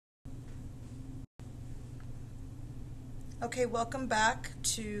Okay, welcome back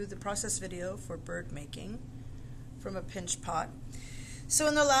to the process video for bird making from a pinch pot. So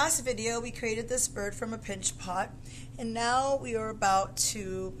in the last video we created this bird from a pinch pot, and now we are about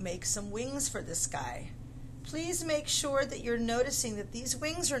to make some wings for this guy. Please make sure that you're noticing that these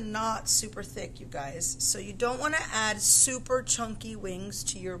wings are not super thick, you guys. So you don't want to add super chunky wings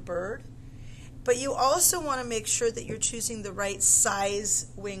to your bird, but you also want to make sure that you're choosing the right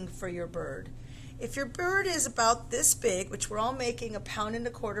size wing for your bird. If your bird is about this big, which we're all making a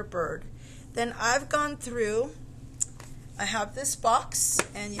 1.25 pound bird, then I've gone through, I have this box,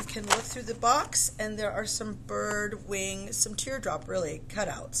 and you can look through the box, and there are some bird wing, some teardrop really,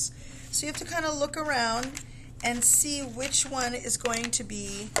 cutouts. So you have to kind of look around and see which one is going to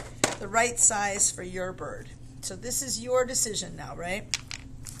be the right size for your bird. So this is your decision now, right?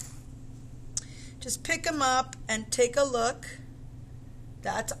 Just pick them up and take a look.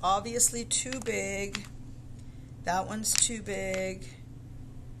 That's obviously too big. That one's too big.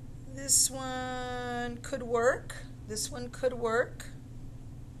 This one could work. This one could work.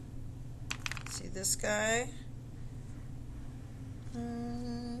 See this guy?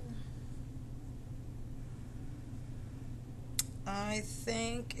 I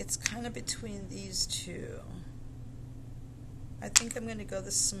think it's kind of between these two. I think I'm going to go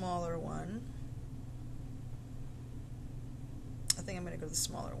the smaller one. I think I'm going to go the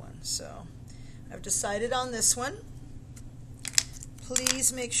smaller one. So I've decided on this one.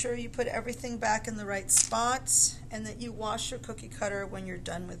 Please make sure you put everything back in the right spots and that you wash your cookie cutter when you're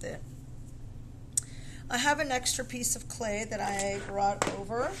done with it. I have an extra piece of clay that I brought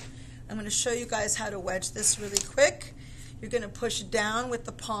over. I'm going to show you guys how to wedge this really quick. You're going to push down with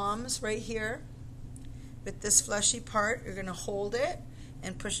the palms right here. With this fleshy part, you're going to hold it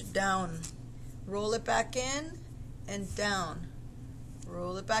and push it down. Roll it back in and down.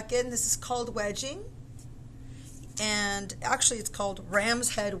 Roll it back in. This is called wedging, and actually it's called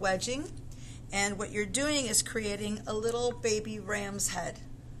ram's head wedging, and what you're doing is creating a little baby ram's head.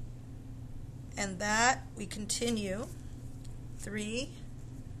 And that we continue 3,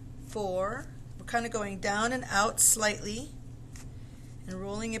 4. We're kind of going down and out slightly and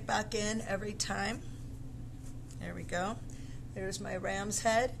rolling it back in every time. There we go. There's my ram's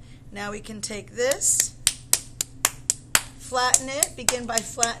head. Now we can take this, flatten it. Begin by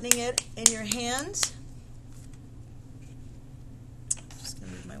flattening it in your hands. Just going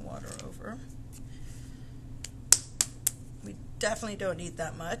to move my water over. We definitely don't need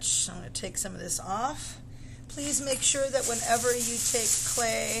that much. So I'm going to take some of this off. Please make sure that whenever you take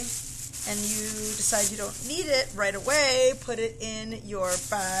clay and you decide you don't need it right away, put it in your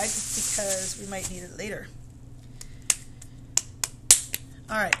bag because we might need it later.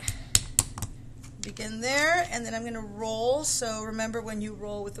 All right. Begin there, and then I'm going to roll. So remember, when you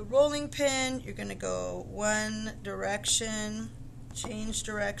roll with the rolling pin, you're going to go one direction, change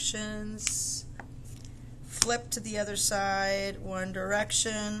directions, flip to the other side, one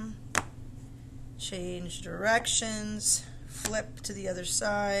direction, change directions, flip to the other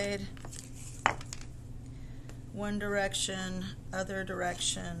side, one direction, other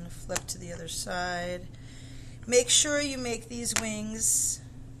direction, flip to the other side. Make sure you make these wings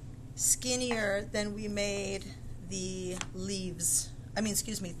skinnier than we made the leaves.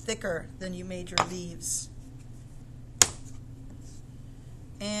 Thicker than you made your leaves.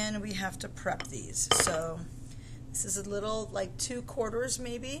 And we have to prep these. So this is a little, like 2/4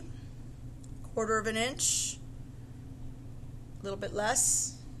 maybe, 1/4 of an inch, a little bit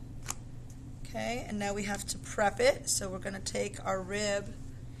less. Okay, and now we have to prep it. So we're going to take our rib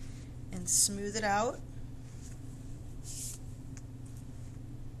and smooth it out.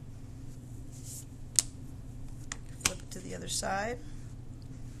 To the other side,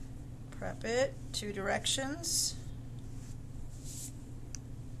 prep it 2 directions.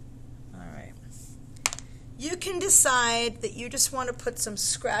 All right, you can decide that you just want to put some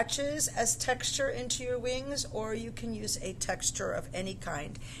scratches as texture into your wings, or you can use a texture of any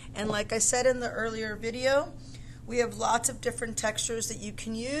kind. And like I said in the earlier video, we have lots of different textures that you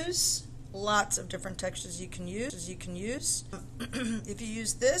can use. Lots of different textures you can use. If you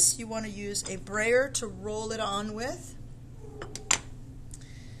use this, you want to use a brayer to roll it on with.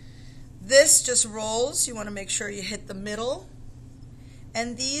 This just rolls. You want to make sure you hit the middle.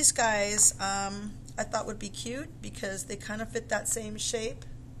 And these guys I thought would be cute because they kind of fit that same shape.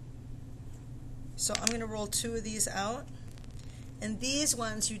 So I'm going to roll 2 of these out. And these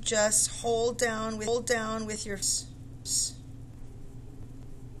ones you just hold down with your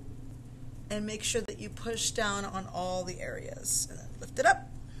and make sure that you push down on all the areas. And then lift it up.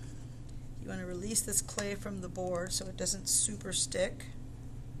 You want to release this clay from the board so it doesn't super stick.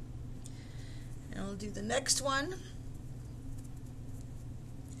 And we'll do the next one.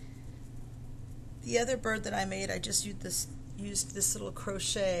 The other bird that I made, I just used this little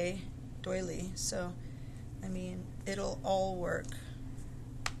crochet doily, so I mean it'll all work.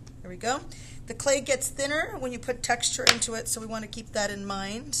 There we go. The clay gets thinner when you put texture into it, so we want to keep that in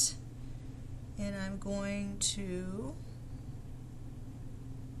mind. And I'm going to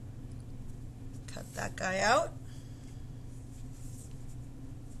cut that guy out.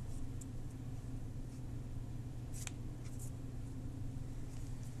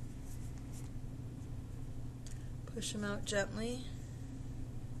 Push them out gently.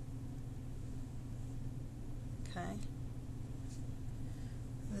 Okay.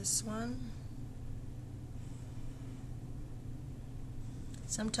 This one.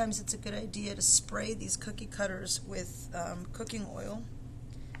 Sometimes it's a good idea to spray these cookie cutters with cooking oil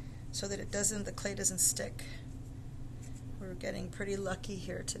so that the clay doesn't stick. We're getting pretty lucky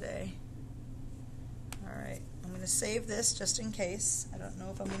here today. Alright, I'm going to save this just in case. I don't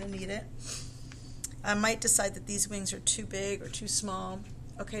know if I'm going to need it. I might decide that these wings are too big or too small.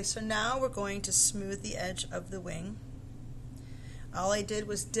 Okay, so now we're going to smooth the edge of the wing. All I did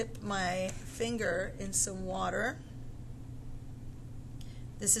was dip my finger in some water.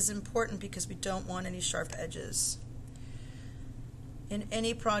 This is important because we don't want any sharp edges. In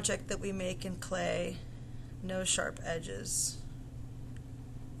any project that we make in clay, no sharp edges.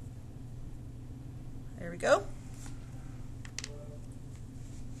 There we go.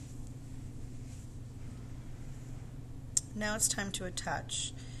 Now it's time to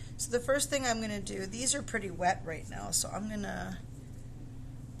attach. So the first thing I'm going to do, these are pretty wet right now, so I'm going to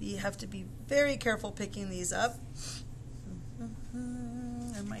have to be very careful picking these up.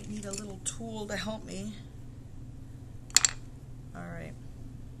 I might need a little tool to help me. Alright.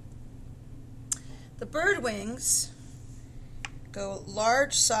 The bird wings go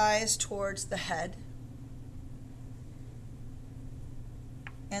large size towards the head,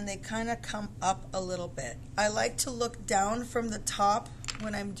 and they kind of come up a little bit. I like to look down from the top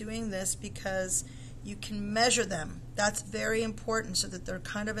when I'm doing this because you can measure them. That's very important so that they're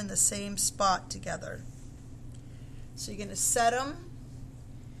kind of in the same spot together. So you're going to set them,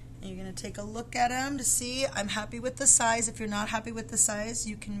 and you're going to take a look at them to see, I'm happy with the size. If you're not happy with the size,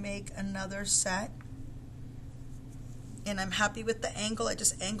 you can make another set. And I'm happy with the angle. I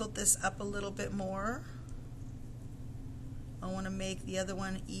just angled this up a little bit more. I want to make the other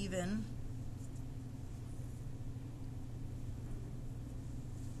one even.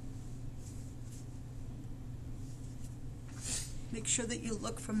 Make sure that you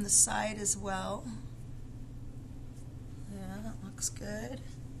look from the side as well. Yeah, that looks good.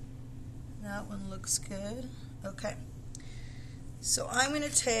 That one looks good. Okay. So I'm going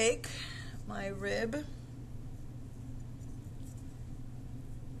to take my rib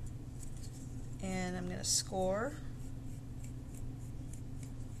and I'm going to score.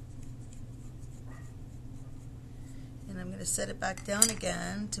 And I'm going to set it back down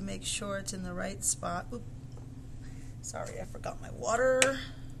again to make sure it's in the right spot. Oop. Sorry, I forgot my water.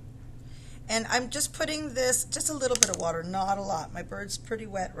 And I'm just putting this, just a little bit of water, not a lot. My bird's pretty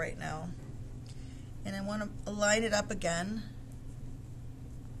wet right now. And I want to line it up again.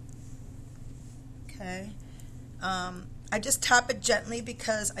 Okay. I just tap it gently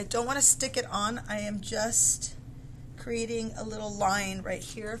because I don't want to stick it on. I am just creating a little line right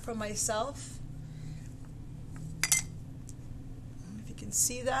here for myself. If you can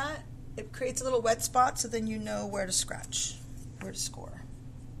see that, it creates a little wet spot so then you know where to scratch, where to score.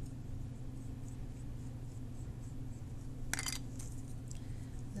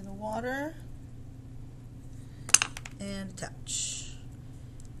 Little water and attach.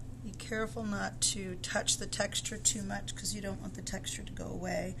 Be careful not to touch the texture too much because you don't want the texture to go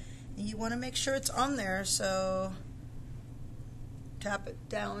away. And you want to make sure it's on there, so tap it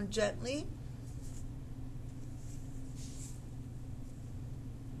down gently.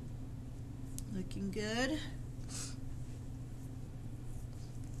 Looking good.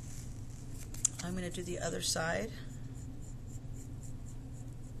 I'm going to do the other side.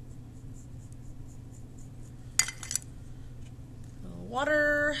 A little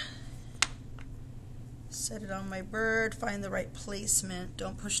water. Set it on my bird. Find the right placement.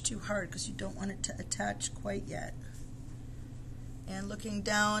 Don't push too hard because you don't want it to attach quite yet. And looking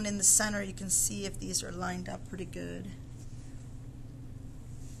down in the center, you can see if these are lined up pretty good.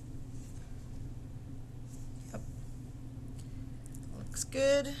 Looks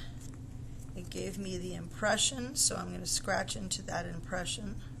good. It gave me the impression, so I'm going to scratch into that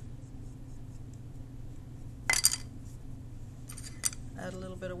impression. Add a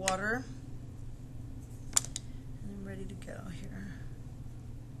little bit of water. And I'm ready to go here.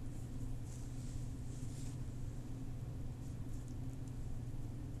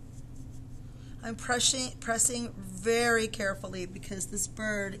 I'm pressing very carefully because this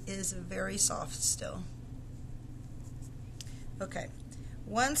bird is very soft still. Okay,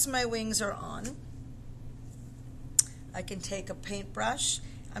 once my wings are on, I can take a paintbrush.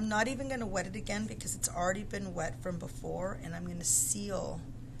 I'm not even going to wet it again because it's already been wet from before, and I'm going to seal.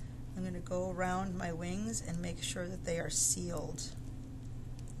 I'm going to go around my wings and make sure that they are sealed.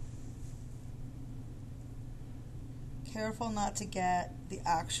 Careful not to get the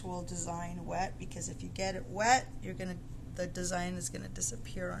actual design wet, because if you get it wet, the design is going to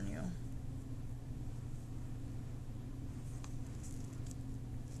disappear on you.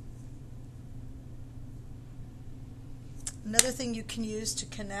 Another thing you can use to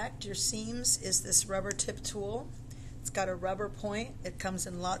connect your seams is this rubber tip tool. It's got a rubber point. It comes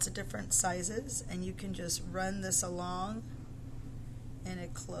in lots of different sizes, and you can just run this along and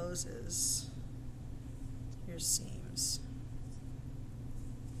it closes your seams.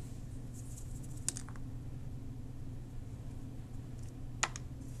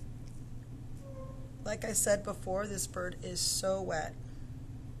 Like I said before, this bird is so wet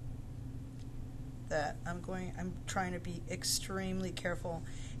that I'm trying to be extremely careful.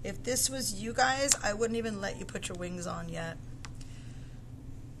 If this was you guys, I wouldn't even let you put your wings on yet.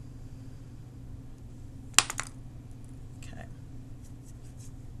 Okay.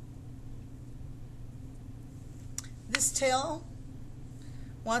 This tail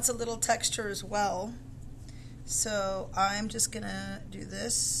wants a little texture as well, so I'm just gonna do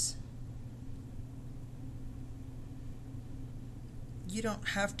this. You don't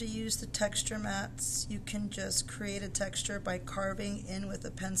have to use the texture mats. You can just create a texture by carving in with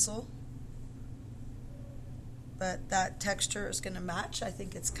a pencil. But that texture is going to match. I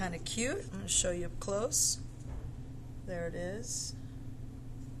think it's kind of cute. I'm going to show you up close. There it is.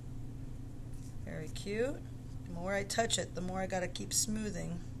 Very cute. The more I touch it, the more I got to keep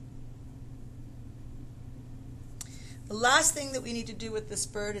smoothing. The last thing that we need to do with this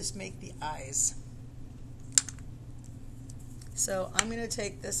bird is make the eyes. So I'm going to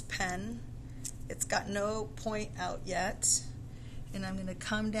take this pen, it's got no point out yet, and I'm going to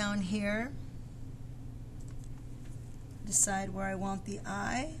come down here, decide where I want the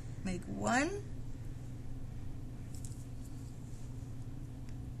eye, make one,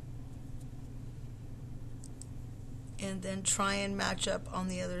 and then try and match up on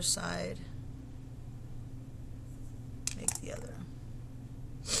the other side, make the other.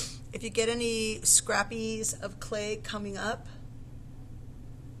 If you get any scrappies of clay coming up,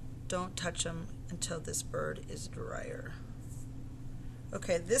 don't touch them until this bird is drier.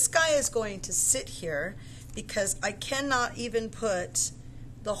 Okay, this guy is going to sit here because I cannot even put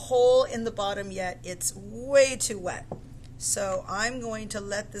the hole in the bottom yet. It's way too wet. So I'm going to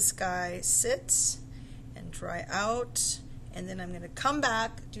let this guy sit and dry out, and then I'm going to come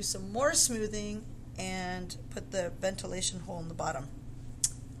back, do some more smoothing, and put the ventilation hole in the bottom.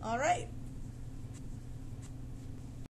 All right.